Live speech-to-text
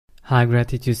Hi,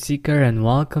 Gratitude Seeker, and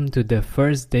welcome to the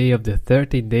first day of the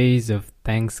 30 days of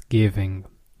Thanksgiving.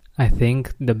 I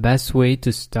think the best way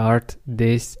to start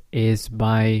this is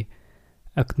by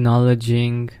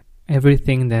acknowledging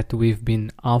everything that we've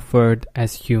been offered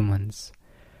as humans.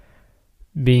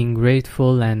 Being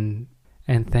grateful and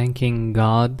thanking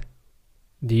God,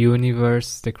 the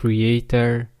universe, the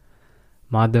Creator,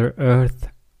 Mother Earth,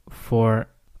 for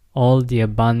all the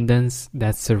abundance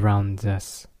that surrounds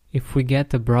us. If we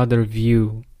get a broader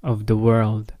view of the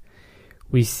world,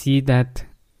 we see that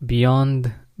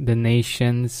beyond the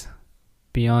nations,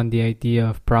 beyond the idea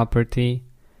of property,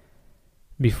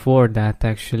 before that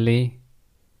actually,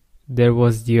 there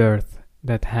was the earth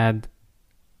that had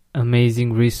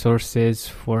amazing resources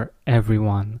for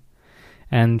everyone,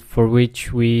 and for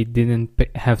which we didn't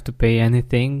have to pay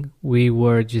anything. We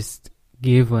were just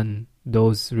given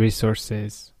those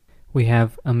resources. We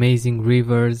have amazing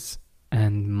rivers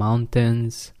and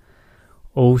mountains,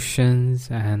 oceans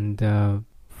and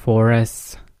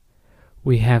forests.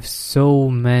 We have so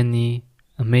many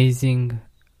amazing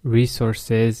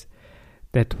resources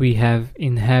that we have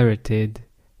inherited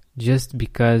just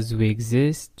because we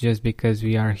exist, just because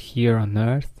we are here on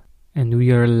earth, and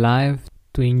we are alive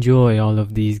to enjoy all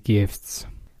of these gifts.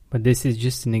 But this is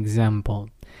just an example.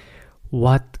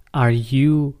 What are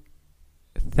you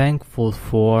thankful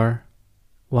for?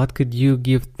 What could you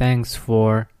give thanks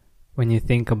for when you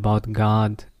think about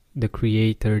God, the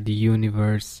Creator, the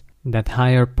universe, that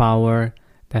higher power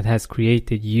that has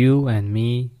created you and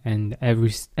me and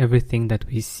everything that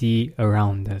we see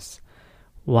around us?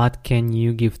 What can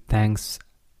you give thanks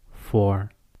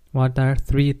for? What are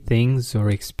 3 things or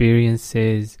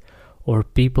experiences or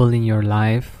people in your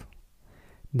life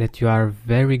that you are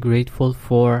very grateful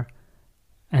for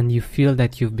and you feel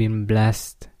that you've been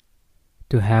blessed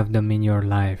to have them in your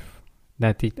life,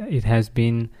 that it has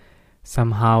been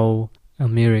somehow a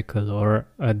miracle or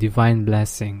a divine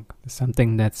blessing,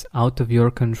 something that's out of your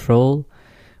control,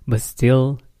 but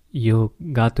still you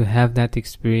got to have that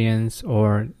experience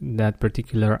or that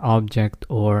particular object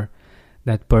or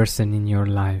that person in your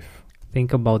life.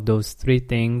 Think about those 3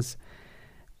 things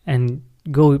and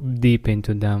go deep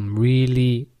into them.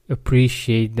 Really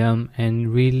appreciate them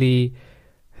and really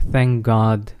thank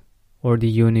God or the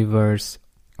universe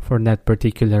for that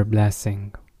particular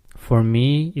blessing. For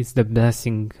me, it's the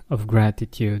blessing of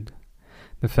gratitude.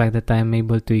 The fact that I'm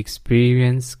able to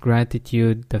experience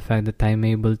gratitude, the fact that I'm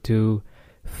able to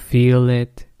feel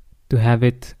it, to have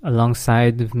it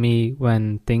alongside of me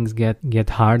when things get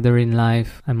harder in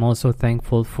life. I'm also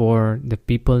thankful for the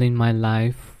people in my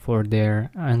life, for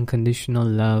their unconditional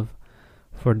love,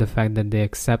 for the fact that they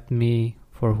accept me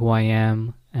for who I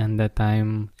am, and the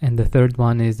 3rd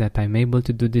one is that I'm able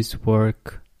to do this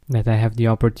work, that I have the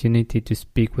opportunity to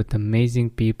speak with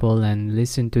amazing people and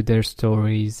listen to their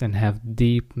stories and have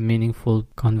deep, meaningful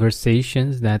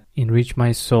conversations that enrich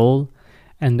my soul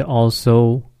and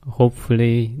also,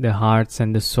 hopefully, the hearts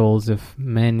and the souls of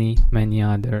many, many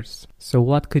others. So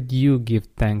what could you give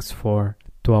thanks for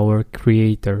to our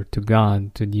Creator, to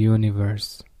God, to the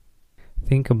universe?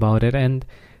 Think about it and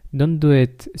don't do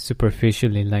it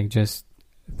superficially, like just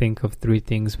think of 3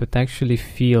 things, but actually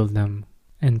feel them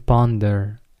and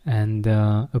ponder and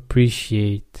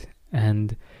appreciate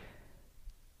and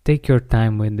take your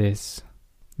time with this.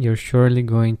 You're surely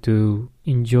going to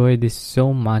enjoy this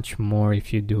so much more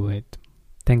if you do it.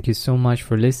 Thank you so much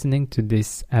for listening to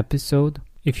this episode.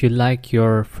 If you'd like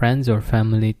your friends or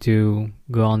family to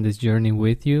go on this journey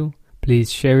with you,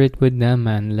 please share it with them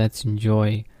and let's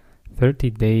enjoy 30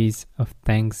 days of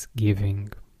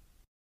Thanksgiving.